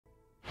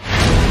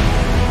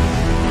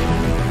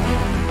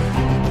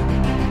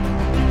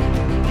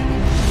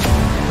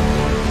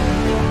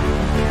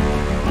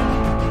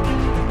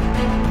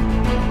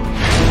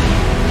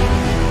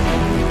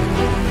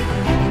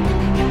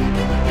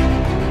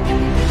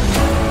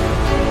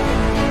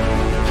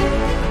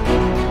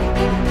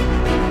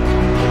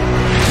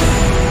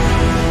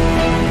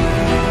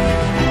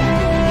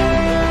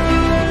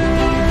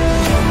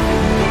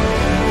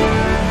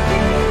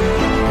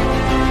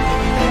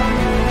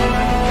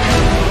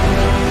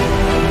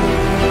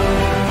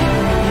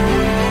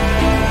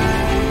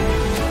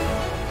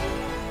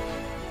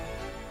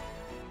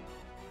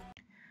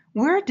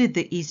did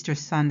the Easter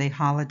Sunday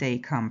holiday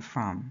come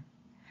from?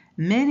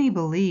 Many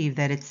believe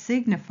that it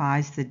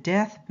signifies the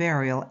death,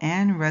 burial,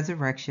 and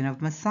resurrection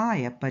of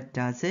Messiah, but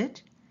does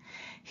it?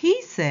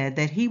 He said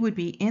that he would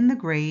be in the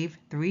grave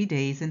 3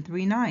 days and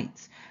 3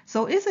 nights.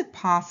 So is it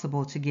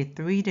possible to get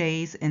 3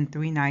 days and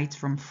 3 nights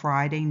from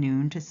Friday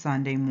noon to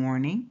Sunday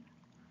morning?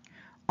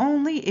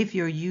 Only if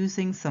you're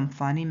using some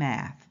funny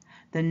math.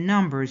 The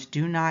numbers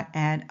do not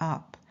add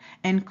up,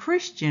 and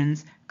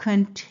Christians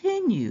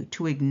continue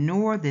to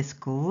ignore this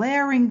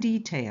glaring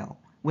detail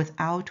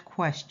without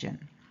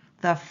question.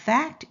 The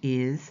fact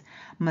is,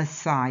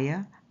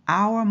 Messiah,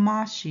 our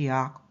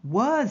Mashiach,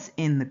 was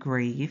in the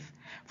grave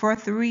for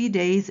 3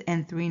 days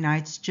and 3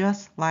 nights,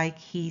 just like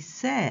he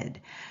said.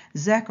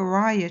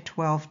 Zechariah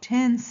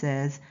 12:10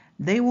 says,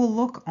 "They will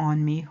look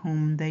on me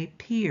whom they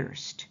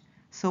pierced."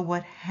 So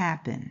what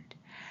happened?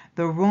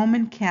 The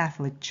Roman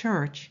Catholic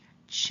Church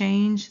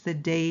changed the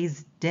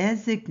days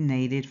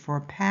designated for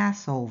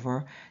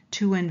Passover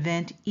to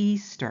invent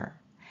Easter.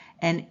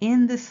 And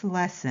in this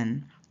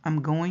lesson,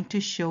 I'm going to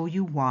show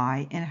you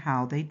why and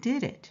how they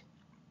did it.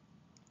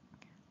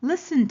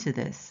 Listen to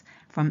this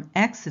from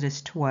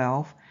Exodus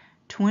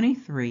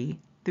 12:23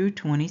 through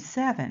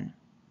 27.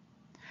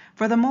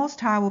 "For the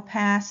Most High will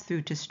pass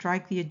through to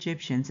strike the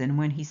Egyptians, and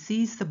when he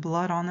sees the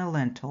blood on the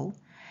lintel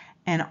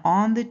and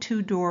on the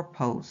 2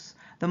 doorposts,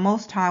 the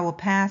Most High will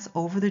pass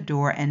over the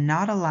door and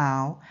not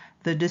allow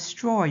the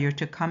destroyer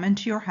to come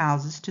into your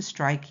houses to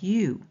strike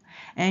you.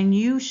 And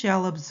you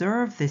shall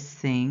observe this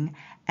thing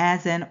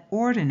as an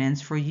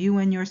ordinance for you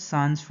and your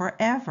sons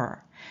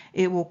forever.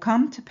 It will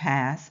come to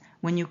pass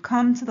when you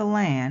come to the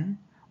land,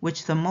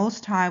 which the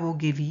Most High will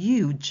give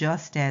you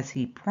just as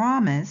he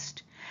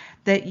promised,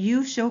 that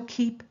you shall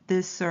keep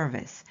this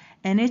service.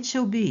 And it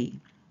shall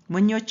be,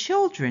 when your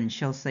children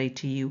shall say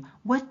to you,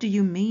 'What do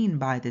you mean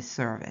by this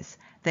service?'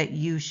 that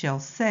you shall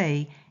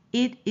say,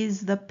 'It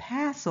is the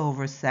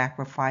Passover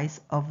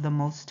sacrifice of the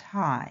Most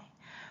High,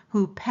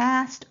 who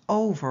passed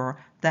over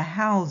the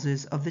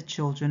houses of the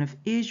children of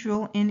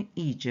Israel in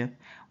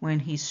Egypt when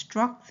he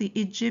struck the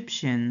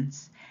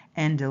Egyptians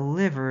and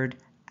delivered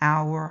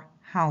our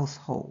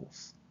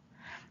households.'"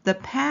 The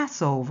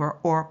Passover,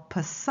 or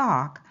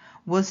Pesach,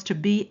 was to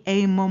be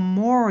a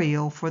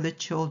memorial for the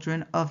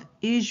children of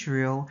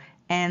Israel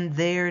and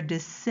their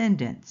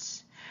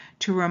descendants,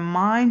 to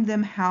remind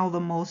them how the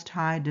Most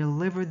High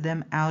delivered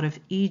them out of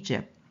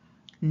Egypt.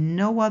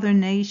 No other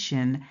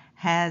nation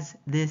has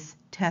this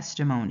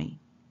testimony.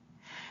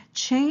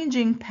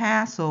 Changing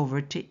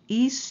Passover to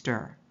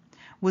Easter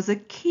was a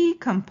key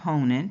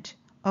component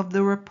of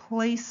the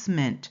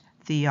replacement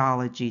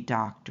theology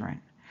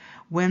doctrine.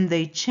 When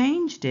they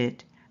changed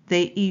it,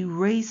 they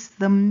erased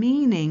the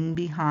meaning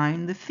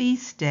behind the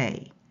feast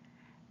day.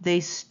 They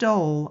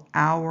stole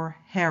our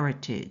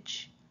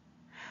heritage.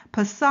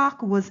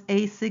 Pesach was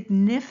a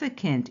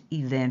significant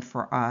event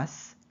for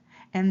us,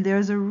 and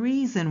there's a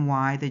reason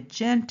why the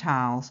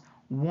Gentiles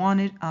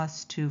wanted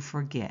us to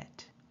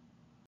forget.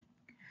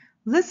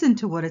 Listen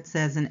to what it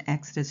says in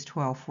Exodus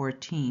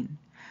 12:14.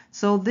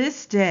 "So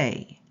this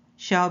day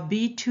shall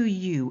be to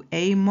you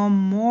a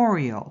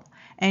memorial,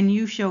 and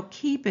you shall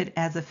keep it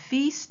as a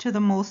feast to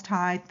the Most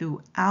High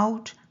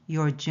throughout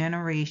your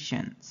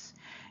generations.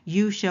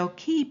 You shall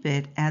keep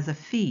it as a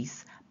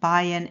feast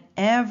by an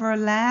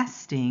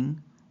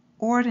everlasting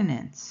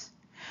ordinance."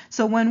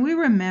 So when we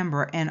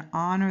remember and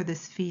honor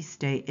this feast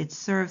day, it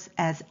serves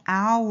as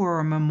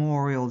our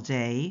memorial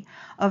day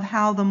of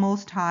how the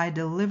Most High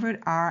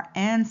delivered our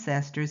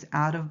ancestors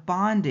out of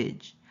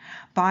bondage.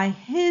 By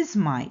his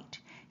might,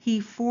 he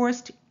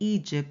forced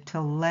Egypt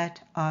to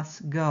let us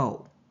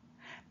go.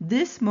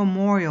 This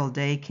Memorial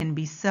Day can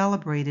be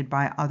celebrated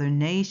by other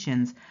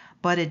nations,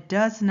 but it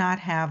does not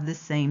have the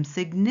same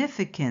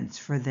significance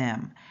for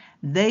them.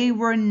 They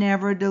were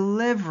never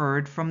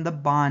delivered from the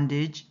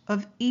bondage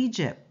of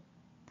Egypt.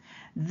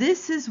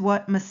 This is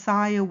what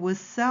Messiah was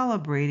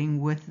celebrating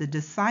with the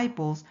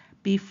disciples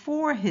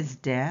before his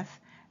death,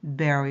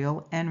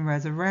 burial, and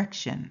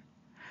resurrection.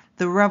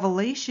 The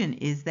revelation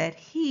is that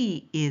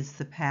he is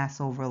the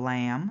Passover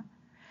lamb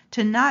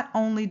to not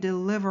only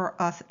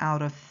deliver us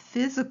out of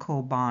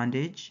physical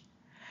bondage,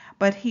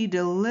 but he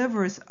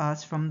delivers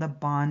us from the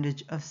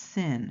bondage of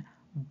sin.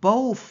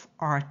 Both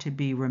are to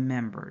be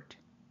remembered.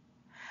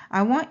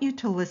 I want you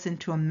to listen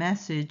to a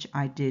message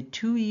I did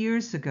 2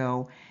 years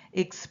ago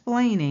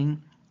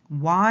explaining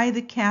why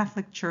the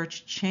Catholic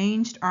Church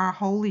changed our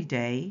holy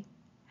day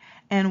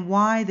and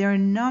why their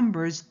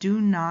numbers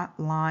do not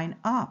line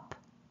up.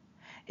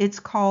 It's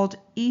called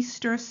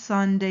Easter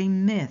Sunday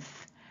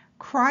Myth.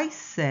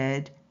 Christ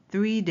said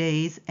 3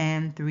 days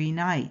and 3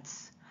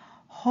 nights.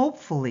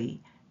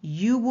 Hopefully,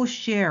 you will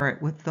share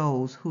it with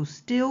those who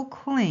still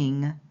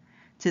cling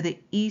to the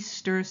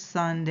Easter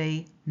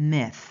Sunday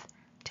myth.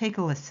 Take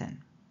a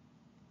listen.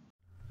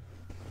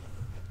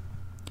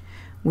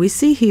 We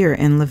see here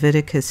in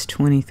Leviticus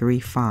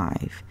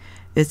 23:5,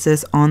 it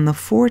says, "On the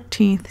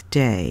 14th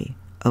day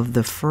of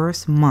the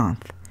first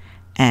month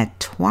at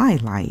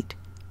twilight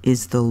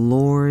is the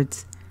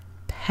Lord's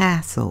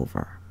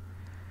Passover."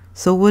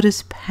 So what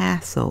is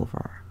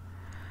Passover?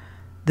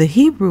 The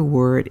Hebrew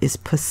word is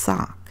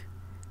Pesach.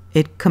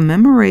 It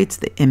commemorates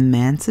the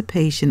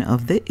emancipation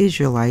of the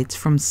Israelites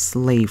from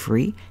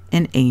slavery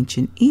in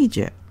ancient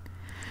Egypt.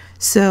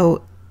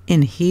 So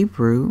in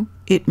Hebrew,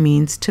 it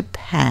means to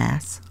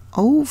pass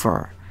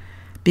over,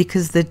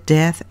 because the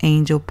death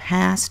angel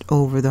passed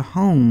over the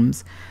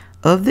homes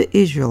of the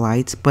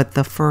Israelites, but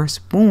the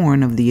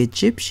firstborn of the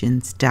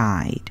Egyptians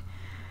died.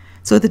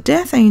 So the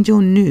death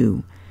angel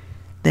knew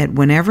that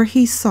whenever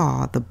he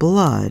saw the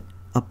blood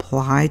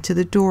applied to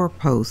the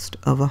doorpost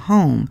of a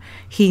home,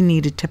 he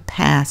needed to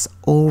pass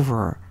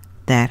over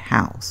that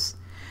house.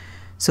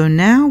 So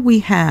now we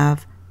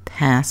have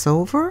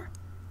Passover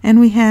and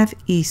we have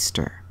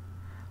Easter.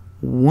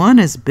 One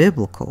is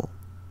biblical,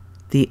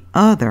 the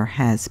other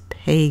has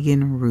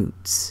pagan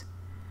roots.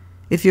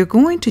 If you're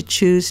going to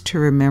choose to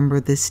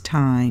remember this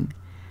time,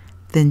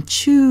 then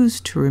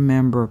choose to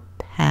remember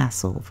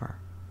Passover,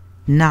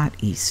 not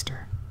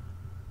Easter.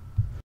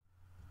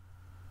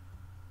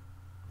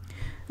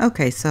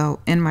 Okay,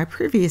 so in my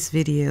previous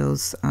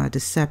videos,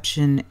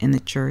 Deception in the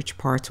Church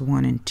Parts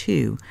 1 and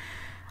 2,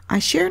 I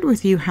shared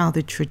with you how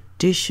the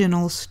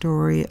traditional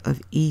story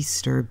of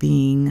Easter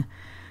being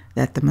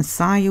that the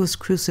Messiah was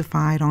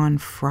crucified on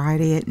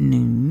Friday at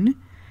noon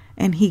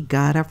and he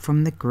got up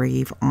from the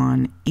grave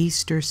on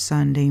Easter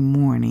Sunday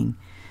morning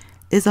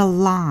is a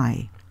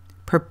lie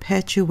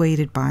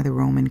perpetuated by the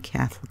Roman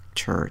Catholic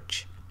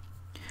Church.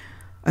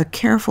 A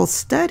careful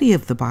study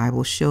of the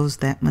Bible shows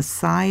that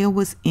Messiah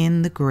was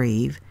in the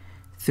grave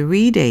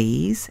 3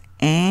 days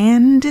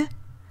and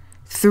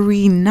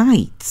 3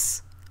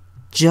 nights,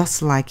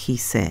 just like he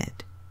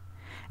said.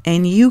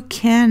 And you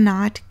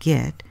cannot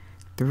get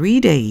 3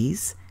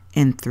 days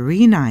and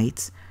 3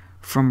 nights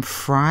from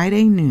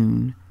Friday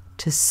noon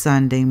to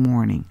Sunday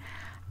morning.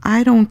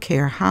 I don't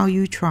care how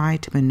you try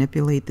to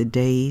manipulate the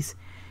days.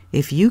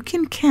 If you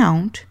can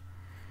count,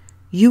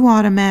 you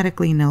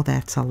automatically know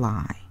that's a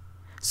lie.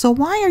 So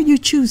why are you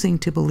choosing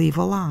to believe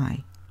a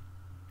lie?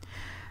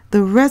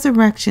 The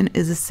resurrection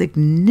is a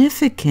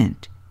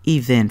significant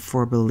event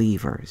for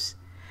believers,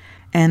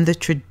 and the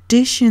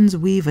traditions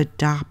we've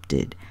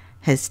adopted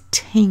has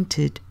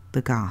tainted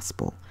the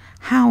gospel.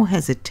 How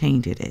has it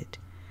tainted it?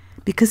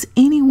 Because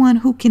anyone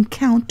who can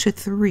count to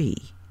 3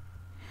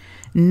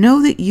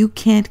 know that you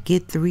can't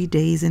get 3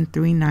 days and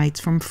 3 nights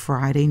from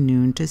Friday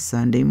noon to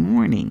Sunday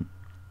morning.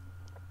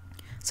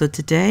 So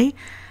today,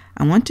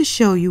 I want to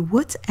show you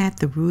what's at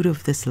the root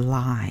of this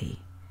lie.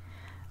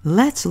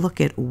 Let's look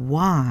at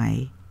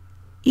why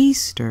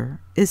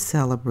Easter is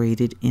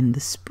celebrated in the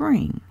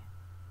spring.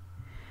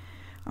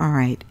 All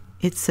right,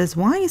 it says,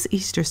 why is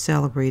Easter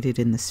celebrated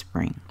in the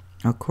spring?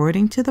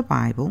 According to the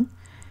Bible,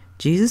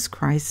 Jesus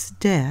Christ's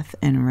death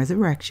and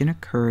resurrection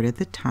occurred at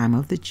the time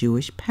of the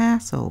Jewish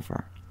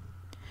Passover,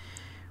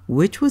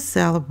 which was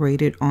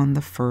celebrated on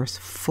the first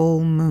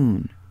full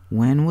moon.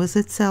 When was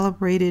it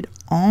celebrated?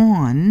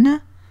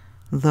 On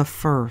the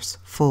first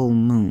full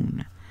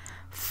moon,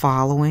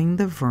 following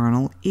the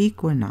vernal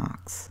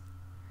equinox.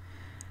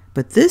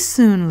 But this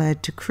soon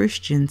led to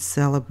Christians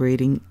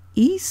celebrating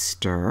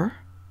Easter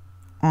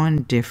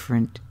on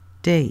different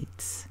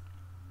dates.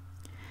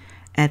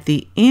 At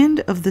the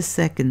end of the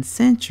 2nd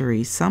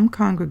century, some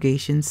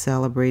congregations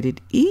celebrated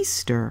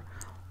Easter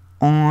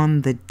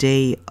on the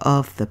day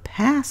of the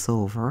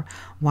Passover,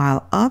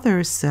 while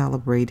others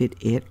celebrated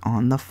it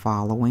on the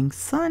following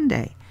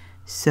Sunday.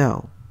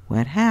 So,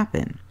 what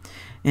happened?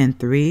 In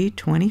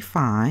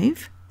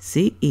 325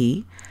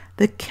 CE,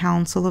 the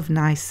Council of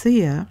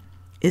Nicaea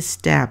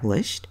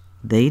established,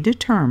 the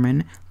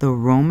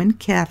Roman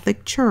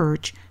Catholic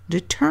Church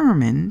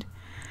determined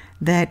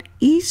that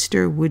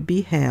Easter would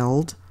be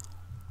held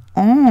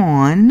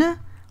on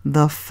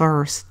the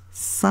first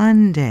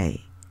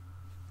Sunday.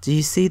 Do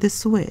you see the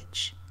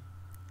switch?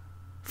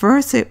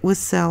 First, it was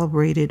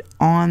celebrated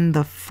on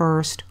the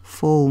first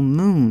full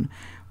moon,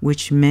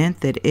 which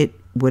meant that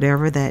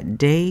whatever that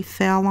day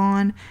fell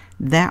on,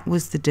 that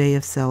was the day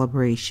of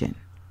celebration.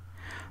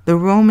 The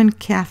Roman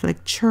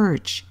Catholic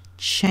Church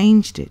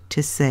changed it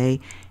to say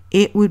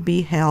it would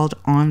be held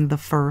on the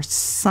first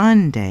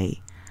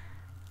Sunday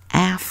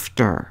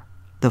after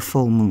the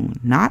full moon.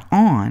 Not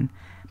on,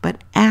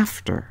 but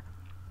after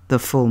the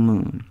full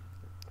moon,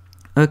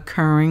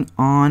 occurring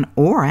on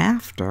or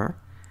after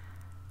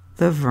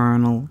the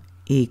vernal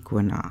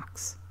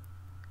equinox.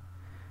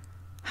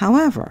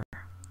 However,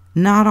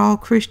 not all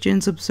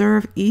Christians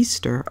observe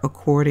Easter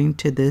according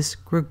to this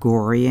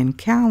Gregorian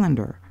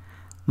calendar.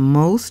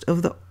 Most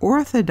of the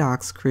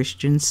Orthodox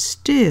Christians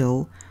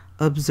still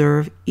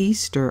observe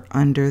Easter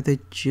under the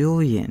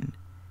Julian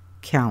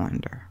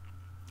calendar.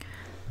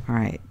 All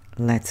right,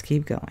 let's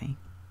keep going.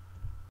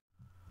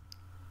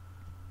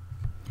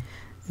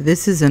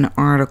 This is an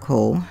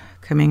article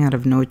coming out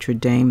of Notre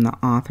Dame. The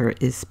author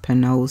is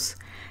Panos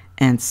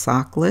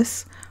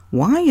Antsaklis.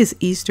 Why is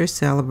Easter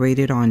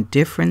celebrated on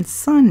different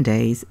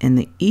Sundays in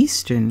the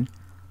Eastern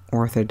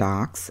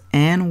Orthodox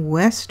and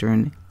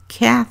Western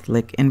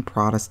Catholic and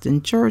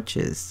Protestant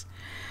churches?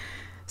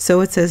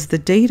 So it says the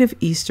date of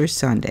Easter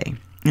Sunday.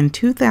 In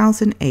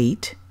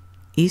 2008,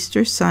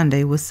 Easter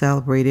Sunday was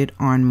celebrated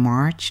on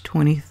March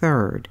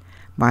 23rd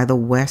by the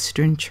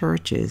Western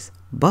churches,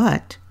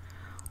 but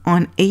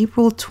on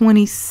April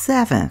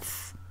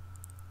 27th,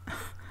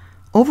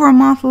 over a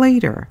month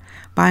later,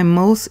 by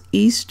most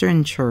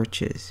Eastern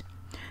churches.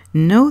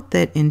 Note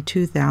that in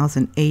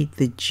 2008,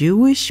 the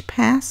Jewish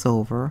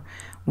Passover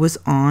was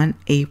on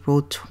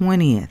April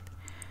 20th.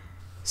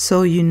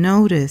 So you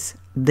notice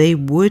they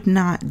would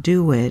not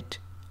do it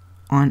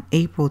on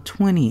April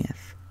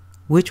 20th,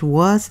 which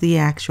was the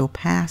actual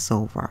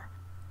Passover.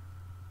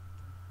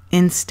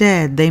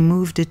 Instead, they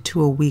moved it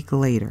to a week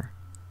later.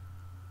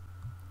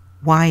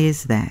 Why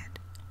is that?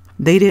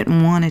 They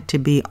didn't want it to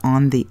be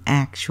on the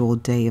actual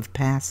day of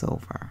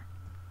Passover.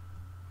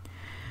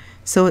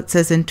 So it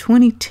says in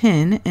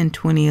 2010 and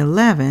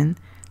 2011,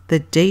 the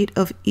date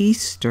of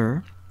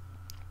Easter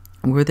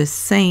were the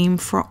same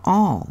for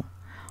all,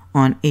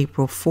 on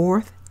April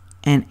 4th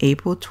and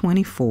April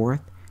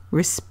 24th,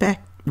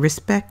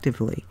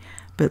 respectively.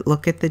 But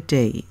look at the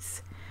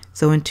days.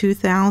 So in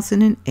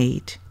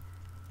 2008,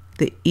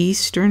 the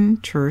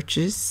Eastern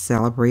churches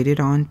celebrated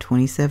on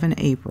 27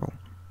 April,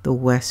 the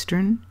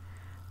Western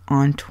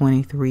on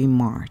 23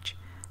 March.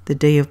 The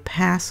day of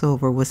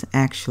Passover was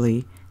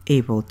actually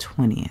April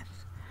 20th.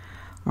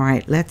 All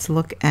right, let's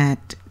look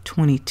at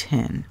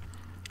 2010.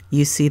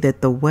 You see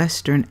that the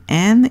Western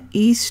and the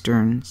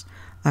Eastern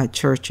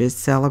churches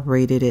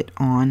celebrated it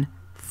on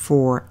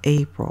 4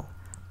 April.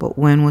 But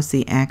when was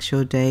the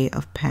actual day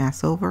of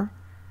Passover?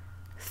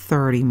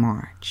 30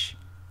 March.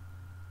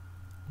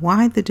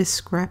 Why the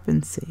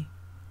discrepancy?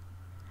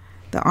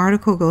 The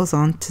article goes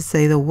on to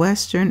say the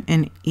Western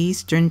and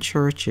Eastern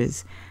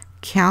churches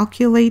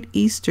calculate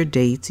Easter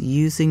dates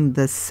using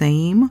the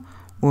same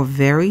or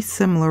very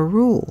similar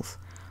rules.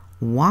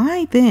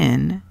 Why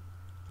then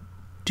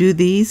do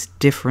these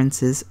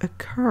differences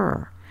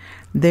occur?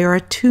 There are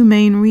two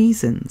main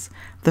reasons.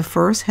 The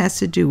first has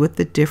to do with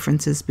the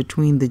differences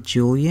between the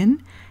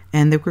Julian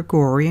and the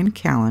Gregorian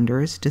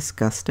calendars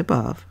discussed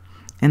above,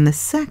 and the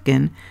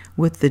second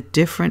with the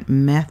different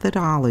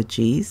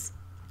methodologies,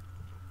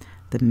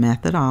 the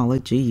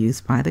methodology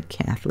used by the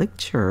Catholic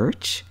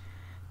Church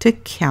to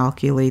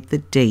calculate the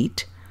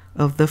date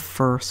of the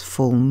first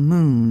full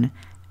moon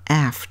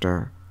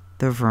after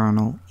the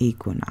vernal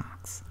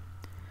equinox.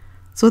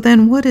 So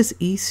then what is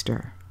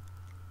Easter?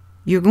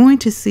 You're going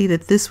to see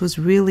that this was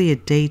really a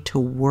day to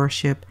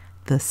worship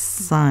the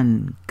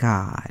sun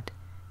god,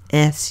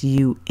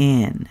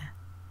 S-U-N.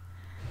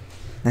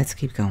 Let's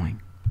keep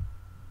going.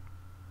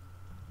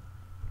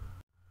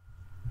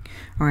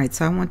 All right,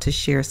 so I want to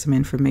share some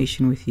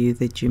information with you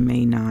that you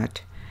may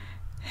not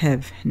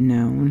have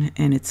known,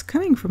 and it's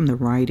coming from the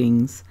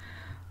writings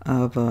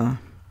of a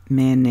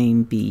man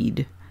named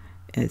Bede,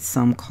 as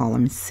some call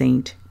him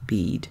Saint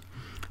Bede,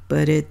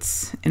 but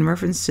it's in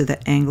reference to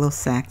the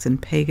Anglo-Saxon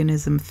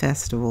paganism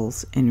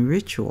festivals and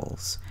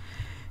rituals.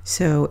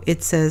 So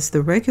it says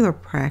the regular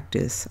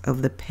practice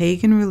of the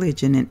pagan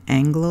religion in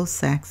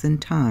Anglo-Saxon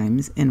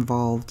times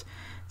involved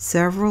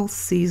several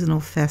seasonal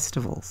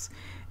festivals.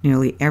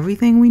 Nearly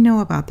everything we know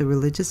about the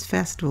religious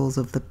festivals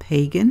of the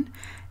pagan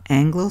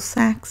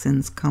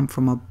Anglo-Saxons come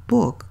from a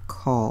book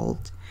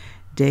called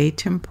De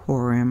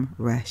Temporum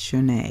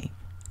Rationale,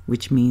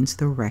 which means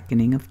the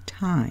reckoning of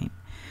time.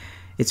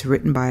 It's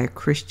written by a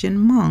Christian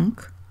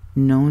monk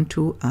known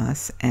to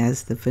us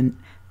as the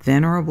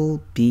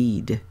Venerable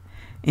Bede.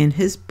 In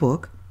his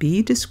book,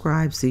 Bede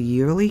describes the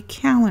yearly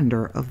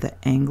calendar of the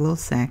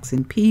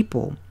Anglo-Saxon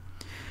people,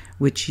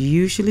 which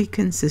usually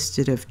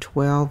consisted of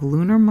 12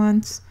 lunar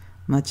months,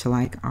 much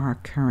like our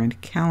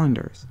current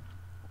calendars.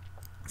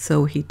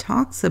 So he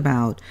talks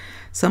about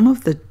some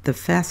of the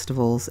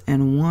festivals,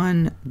 and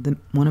one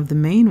of the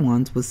main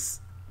ones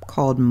was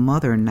called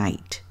Mother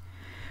Night,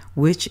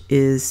 which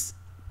is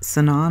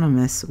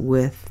synonymous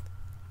with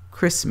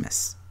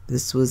Christmas.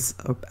 This was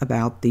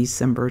about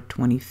December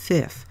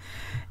 25th,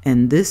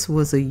 and this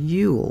was a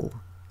Yule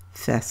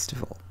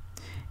festival.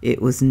 It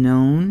was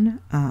known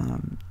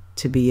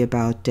to be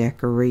about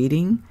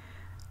decorating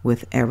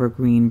with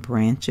evergreen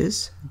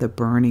branches, the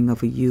burning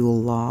of a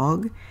Yule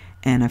log,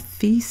 and a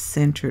feast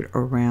centered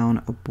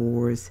around a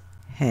boar's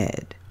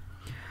head.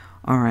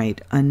 All right,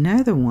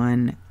 another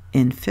one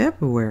in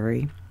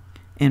February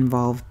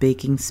involved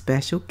baking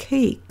special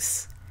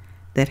cakes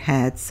that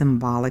had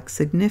symbolic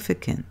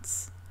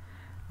significance.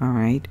 All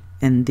right,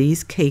 and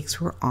these cakes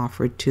were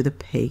offered to the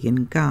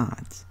pagan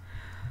gods.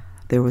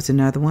 There was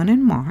another one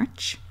in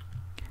March.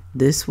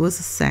 This was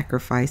a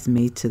sacrifice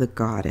made to the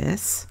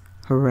goddess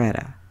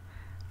Huldah.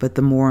 But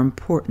the more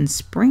important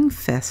spring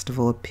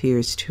festival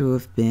appears to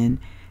have been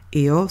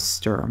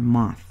Easter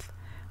month,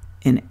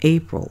 in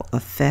April, a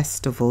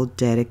festival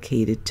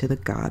dedicated to the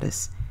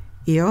goddess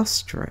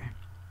Eostre.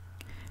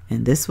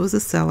 And this was a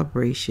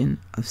celebration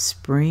of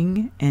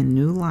spring and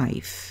new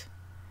life.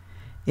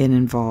 It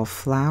involved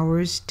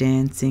flowers,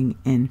 dancing,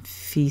 and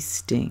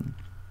feasting.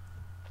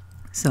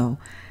 So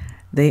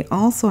they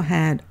also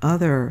had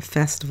other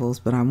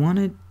festivals, but I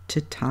wanted to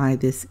tie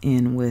this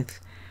in with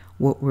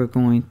what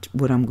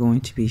I'm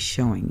going to be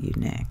showing you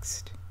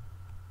next.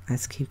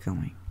 Let's keep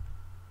going.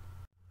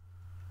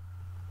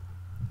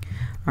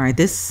 All right,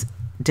 this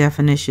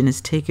definition is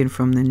taken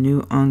from the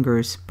New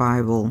Unger's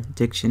Bible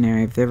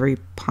Dictionary, a very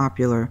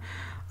popular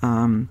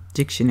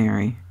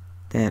dictionary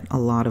that a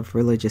lot of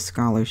religious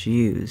scholars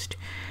used.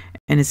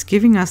 And it's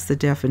giving us the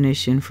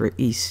definition for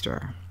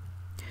Easter.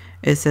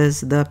 It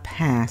says the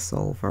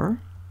Passover,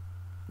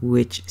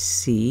 which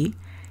see,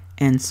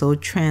 and so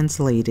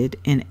translated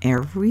in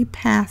every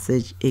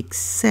passage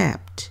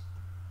except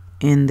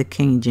in the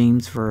King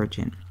James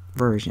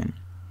Version,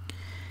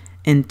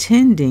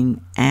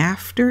 intending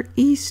after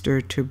Easter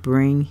to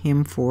bring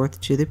him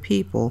forth to the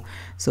people.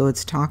 So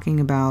it's talking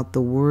about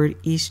the word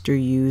Easter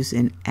used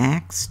in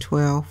Acts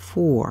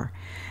 12:4.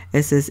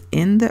 It says,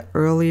 in the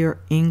earlier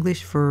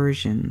English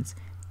versions,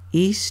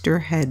 Easter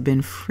had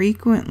been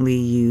frequently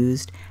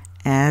used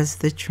as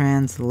the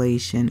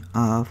translation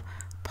of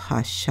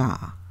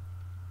Pascha.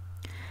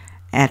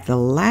 At the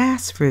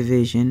last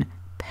revision,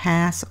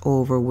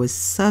 Passover was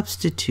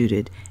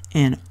substituted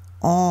in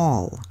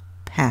all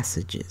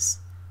passages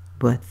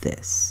but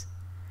this.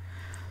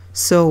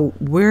 So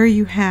where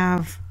you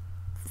have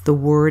the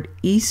word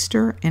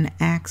Easter in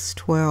Acts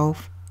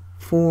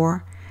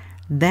 12:4,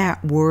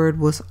 that word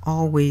was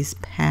always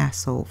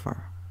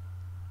Passover.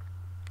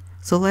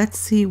 So let's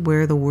see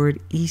where the word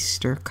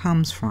Easter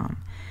comes from.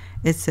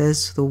 It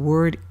says the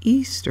word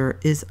Easter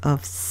is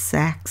of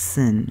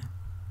Saxon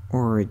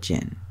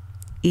origin.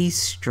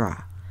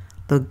 Istra,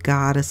 the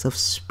goddess of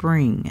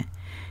spring,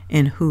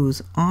 in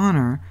whose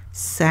honor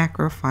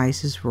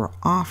sacrifices were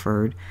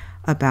offered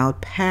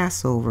about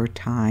Passover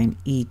time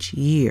each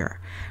year.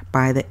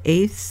 By the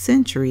 8th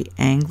century,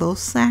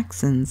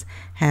 Anglo-Saxons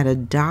had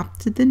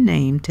adopted the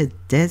name to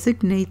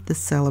designate the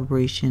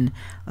celebration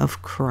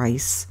of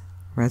Christ's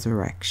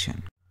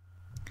resurrection.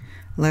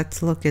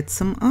 Let's look at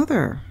some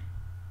other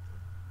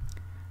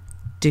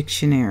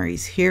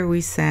dictionaries. Here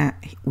we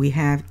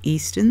have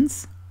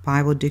Easton's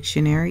Bible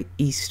Dictionary,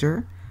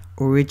 Easter,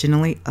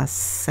 originally a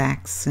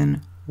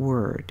Saxon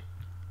word,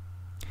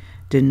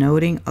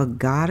 denoting a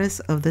goddess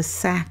of the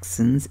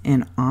Saxons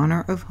in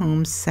honor of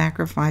whom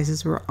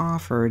sacrifices were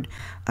offered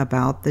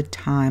about the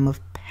time of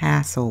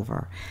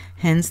Passover.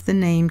 Hence the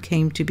name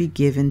came to be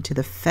given to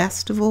the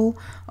festival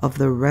of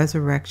the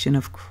resurrection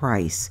of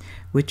Christ,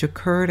 which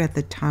occurred at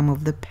the time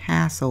of the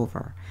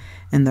Passover.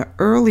 In the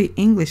early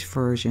English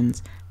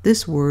versions,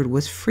 this word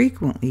was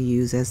frequently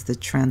used as the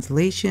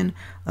translation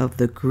of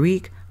the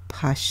Greek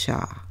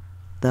Pascha,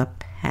 the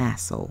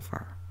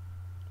Passover.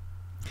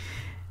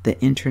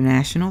 The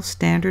International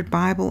Standard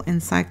Bible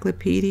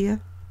Encyclopedia,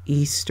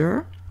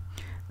 Easter.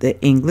 The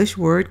English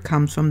word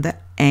comes from the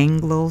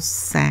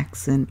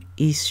Anglo-Saxon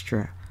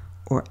Istra,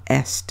 or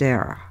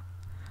Estera,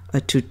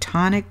 a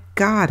Teutonic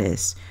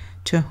goddess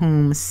to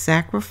whom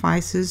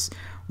sacrifices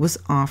was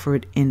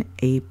offered in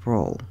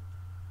April.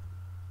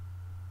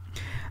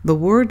 The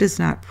word does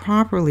not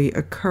properly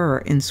occur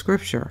in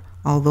Scripture,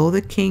 although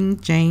the King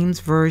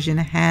James Version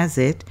has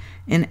it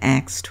in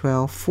Acts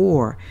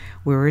 12:4,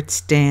 where it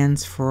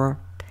stands for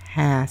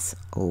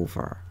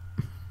Passover.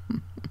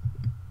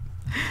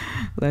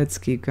 Let's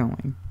keep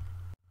going.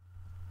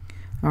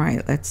 All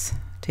right, let's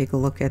take a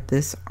look at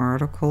this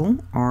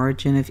article,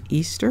 Origin of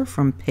Easter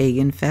from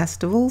Pagan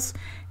Festivals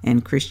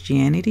and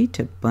Christianity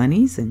to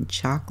Bunnies and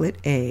Chocolate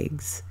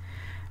Eggs.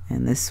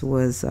 And this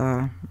was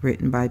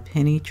written by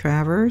Penny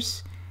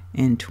Travers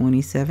in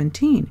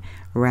 2017.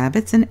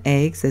 Rabbits and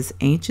eggs as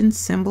ancient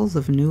symbols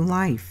of new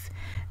life.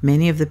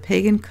 Many of the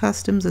pagan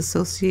customs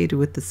associated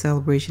with the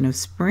celebration of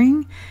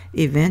spring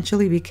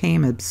eventually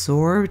became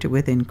absorbed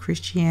within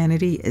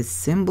Christianity as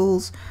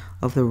symbols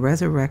of the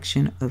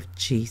resurrection of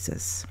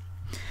Jesus.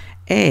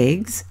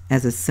 Eggs,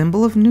 as a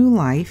symbol of new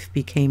life,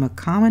 became a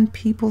common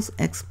people's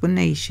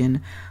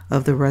explanation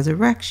of the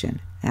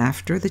resurrection.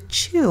 After the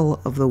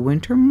chill of the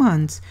winter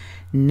months,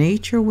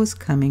 nature was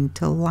coming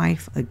to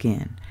life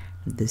again.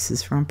 This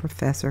is from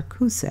Professor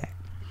Cusack.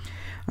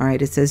 All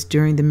right, it says,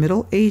 during the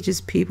Middle Ages,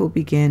 people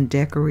began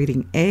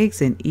decorating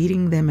eggs and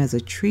eating them as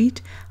a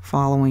treat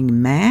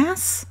following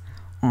Mass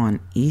on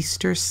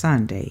Easter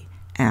Sunday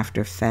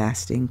after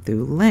fasting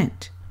through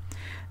Lent.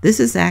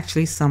 This is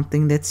actually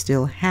something that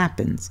still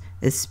happens,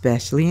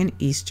 especially in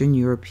Eastern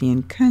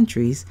European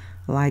countries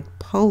like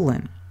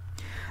Poland.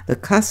 The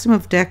custom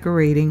of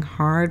decorating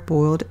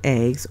hard-boiled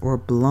eggs or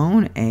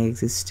blown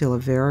eggs is still a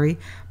very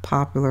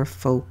popular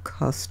folk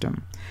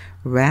custom.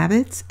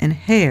 Rabbits and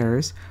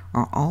hares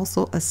are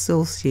also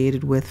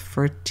associated with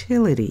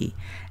fertility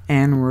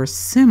and were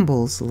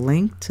symbols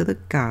linked to the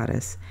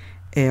goddess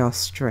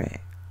Eostre.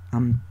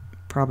 I'm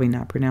probably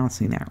not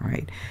pronouncing that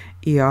right.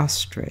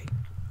 Eostre.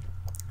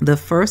 The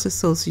first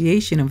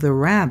association of the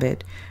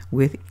rabbit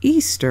with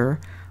Easter,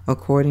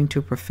 according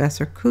to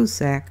Professor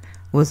Cusack,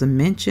 was a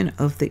mention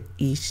of the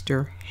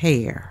Easter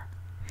hare,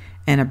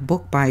 and a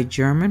book by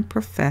German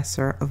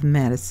professor of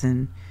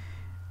medicine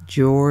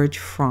George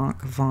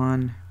Frank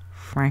von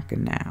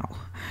Frankenau,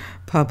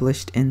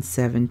 published in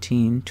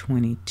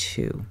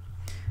 1722.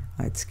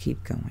 Let's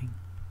keep going.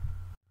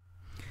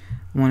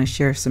 I want to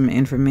share some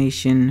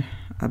information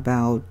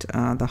about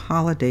the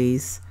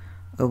holidays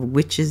of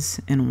witches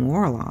and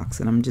warlocks,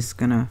 and I'm just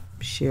going to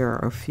share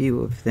a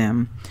few of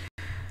them.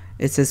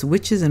 It says,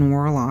 witches and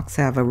warlocks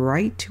have a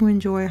right to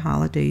enjoy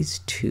holidays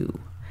too.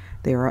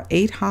 There are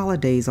 8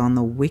 holidays on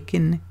the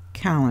Wiccan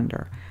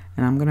calendar,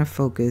 and I'm going to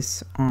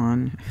focus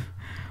on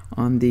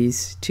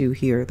these 2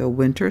 here. The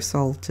winter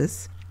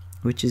solstice,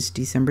 which is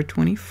December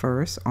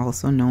 21st,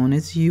 also known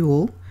as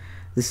Yule.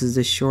 This is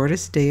the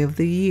shortest day of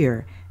the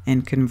year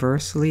and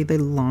conversely the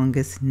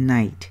longest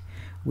night.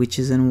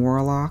 Witches and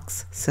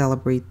warlocks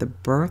celebrate the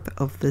birth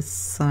of the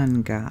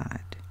sun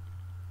god.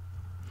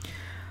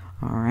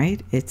 All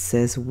right, it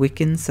says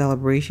Wiccan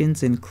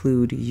celebrations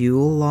include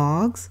Yule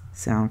logs,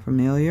 sound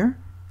familiar?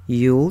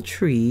 Yule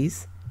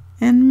trees,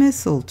 and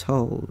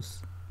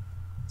mistletoes.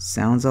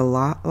 Sounds a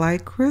lot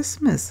like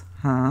Christmas,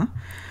 huh?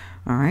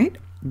 All right,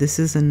 this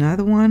is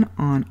another one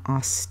on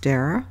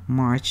Ostara,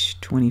 March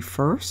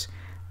 21st.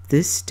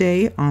 This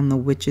day on the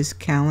witches'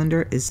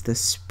 calendar is the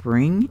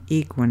spring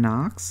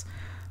equinox.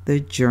 The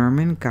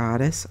German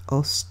goddess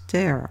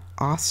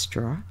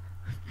Ostra,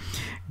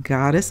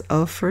 goddess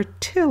of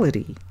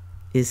fertility,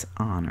 is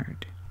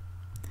honored.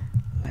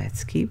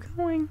 Let's keep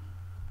going.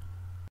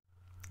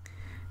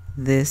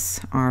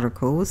 This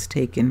article was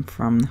taken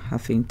from the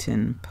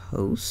Huffington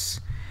Post.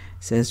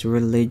 It says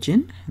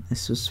religion.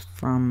 This was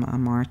from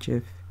March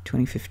of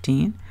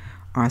 2015.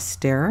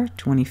 Ostara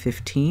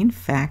 2015,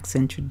 facts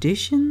and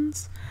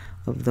traditions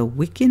of the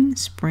Wiccan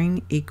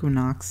spring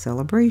equinox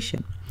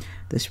celebration.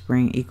 The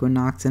spring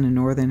equinox in the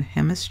northern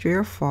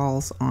hemisphere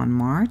falls on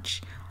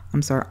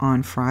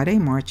Friday,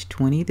 March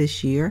 20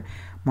 this year,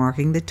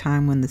 marking the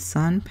time when the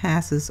sun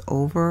passes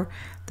over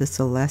the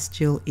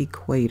celestial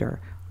equator.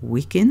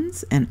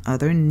 Wiccans and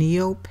other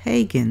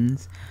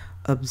neo-pagans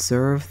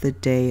observe the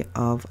day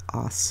of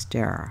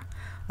Ostara,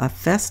 a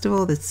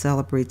festival that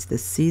celebrates the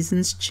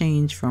season's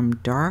change from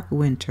dark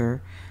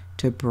winter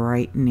to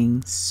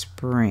brightening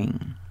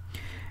spring.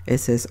 It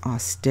says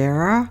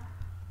Ostara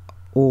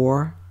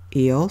or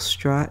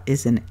Eostra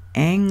is an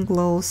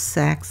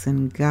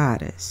Anglo-Saxon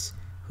goddess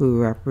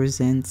who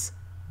represents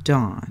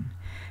dawn.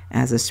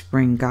 As a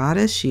spring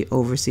goddess, she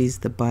oversees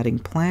the budding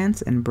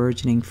plants and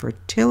burgeoning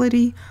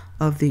fertility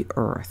of the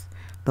earth.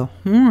 The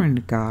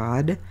horned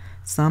god,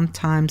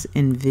 sometimes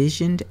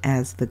envisioned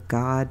as the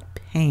god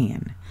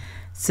Pan,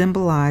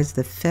 symbolized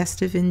the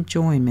festive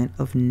enjoyment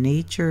of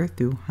nature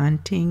through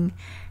hunting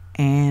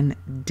and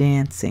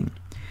dancing.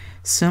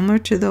 Similar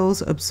to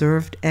those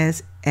observed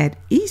as at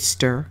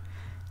Easter,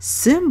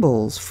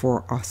 symbols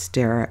for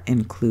Ostara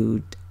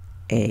include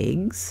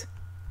eggs,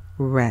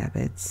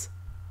 rabbits,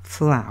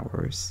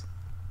 flowers,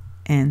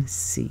 and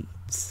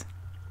seeds.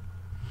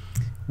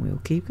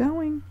 We'll keep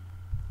going.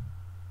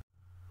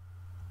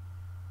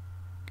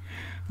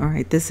 All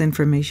right, this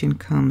information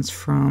comes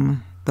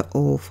from the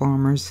Old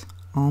Farmer's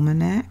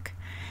Almanac,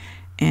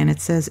 and it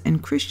says in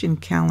Christian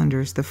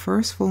calendars, the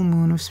first full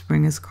moon of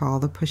spring is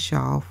called the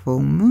Paschal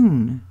full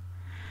moon.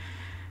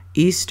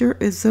 Easter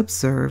is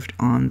observed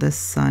on the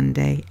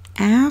Sunday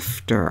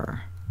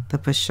after the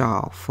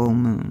Paschal full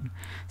moon.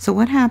 So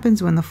what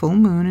happens when the full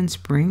moon and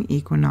spring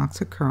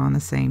equinox occur on the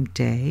same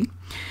day?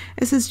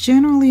 It says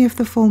generally if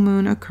the full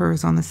moon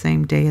occurs on the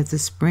same day as the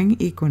spring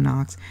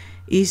equinox,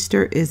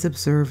 Easter is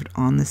observed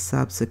on the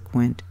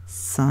subsequent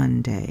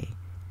Sunday.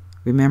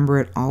 Remember,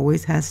 it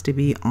always has to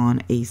be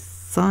on a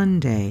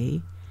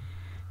Sunday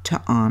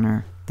to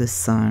honor the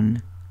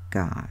sun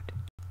god.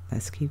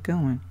 Let's keep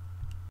going.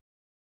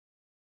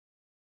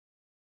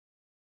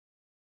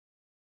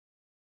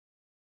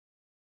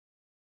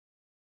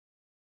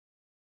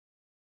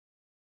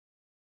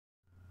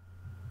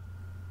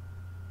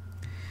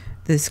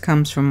 This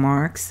comes from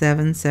Mark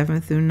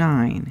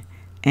 7:7-9.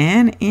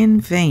 And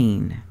in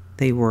vain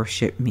they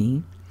worship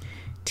me,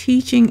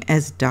 teaching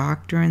as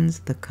doctrines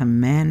the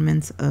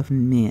commandments of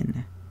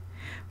men.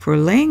 For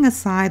laying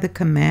aside the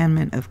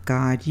commandment of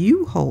God,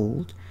 you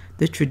hold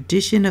the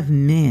tradition of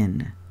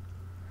men,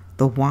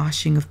 the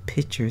washing of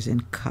pitchers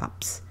and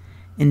cups,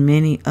 and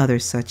many other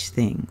such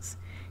things.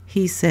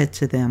 He said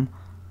to them,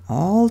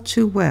 all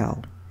too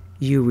well,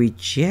 you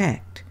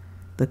reject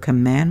the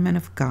commandment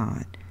of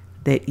God,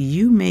 that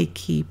you may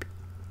keep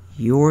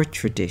your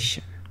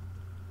tradition.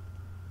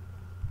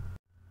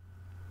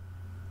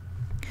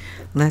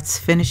 Let's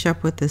finish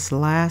up with this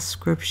last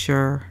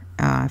scripture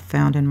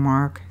found in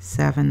Mark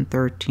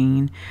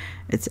 7:13.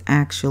 It's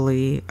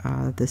actually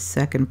the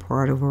second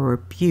part of a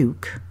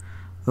rebuke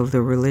of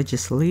the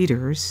religious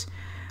leaders,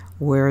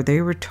 where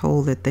they were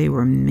told that they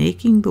were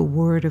making the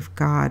word of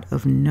God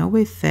of no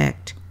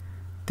effect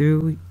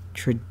through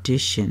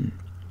tradition.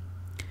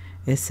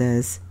 It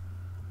says,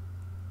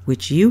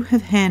 which you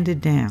have handed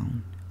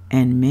down,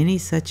 and many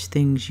such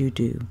things you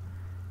do.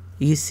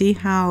 You see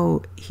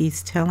how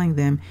he's telling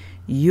them,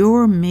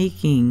 you're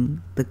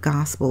making the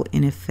gospel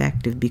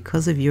ineffective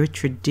because of your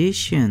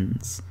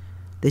traditions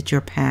that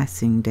you're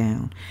passing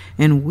down.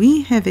 And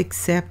we have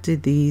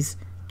accepted these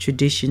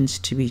traditions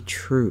to be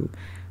true.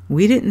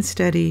 We didn't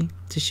study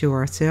to show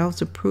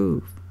ourselves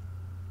approved.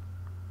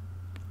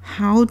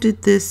 How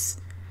did this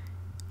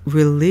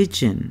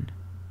religion,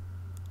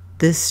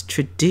 this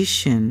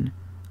tradition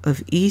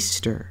of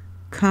Easter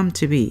come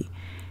to be?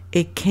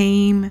 It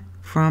came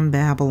from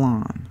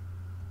Babylon.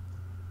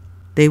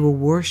 They were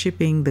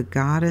worshiping the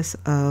goddess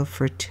of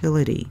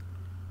fertility,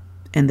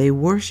 and they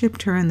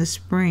worshiped her in the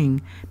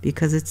spring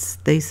because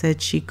they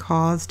said she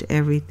caused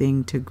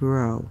everything to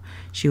grow.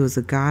 She was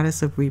a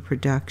goddess of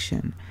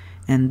reproduction,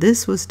 and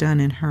this was done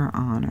in her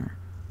honor.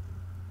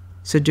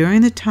 So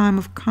during the time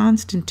of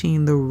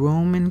Constantine, the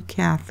Roman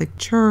Catholic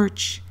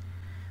Church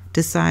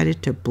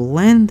decided to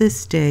blend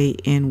this day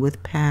in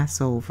with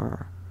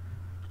Passover.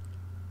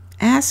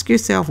 Ask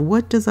yourself,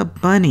 what does a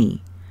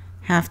bunny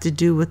have to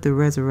do with the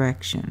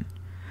resurrection?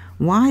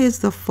 Why is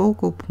the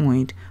focal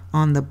point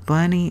on the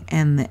bunny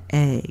and the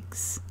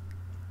eggs?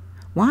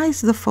 Why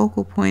is the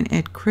focal point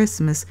at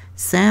Christmas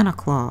Santa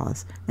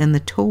Claus and the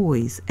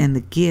toys and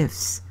the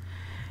gifts?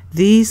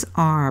 These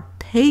are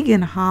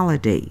pagan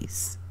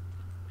holidays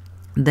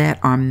that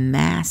are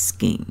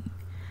masking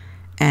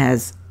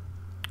as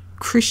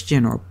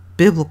Christian or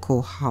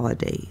biblical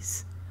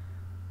holidays.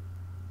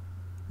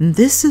 And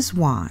this is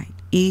why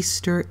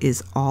Easter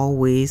is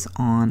always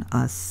on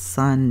a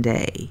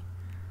Sunday.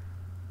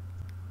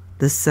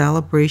 The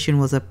celebration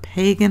was a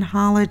pagan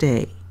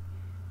holiday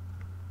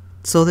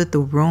so that the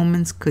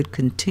Romans could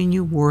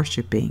continue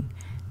worshiping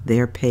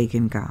their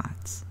pagan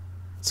gods.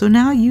 So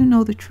now you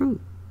know the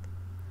truth.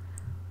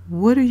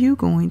 What are you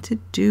going to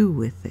do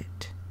with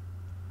it?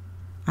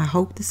 I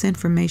hope this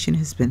information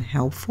has been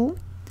helpful.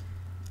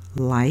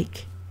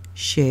 Like,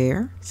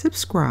 share,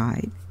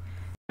 subscribe,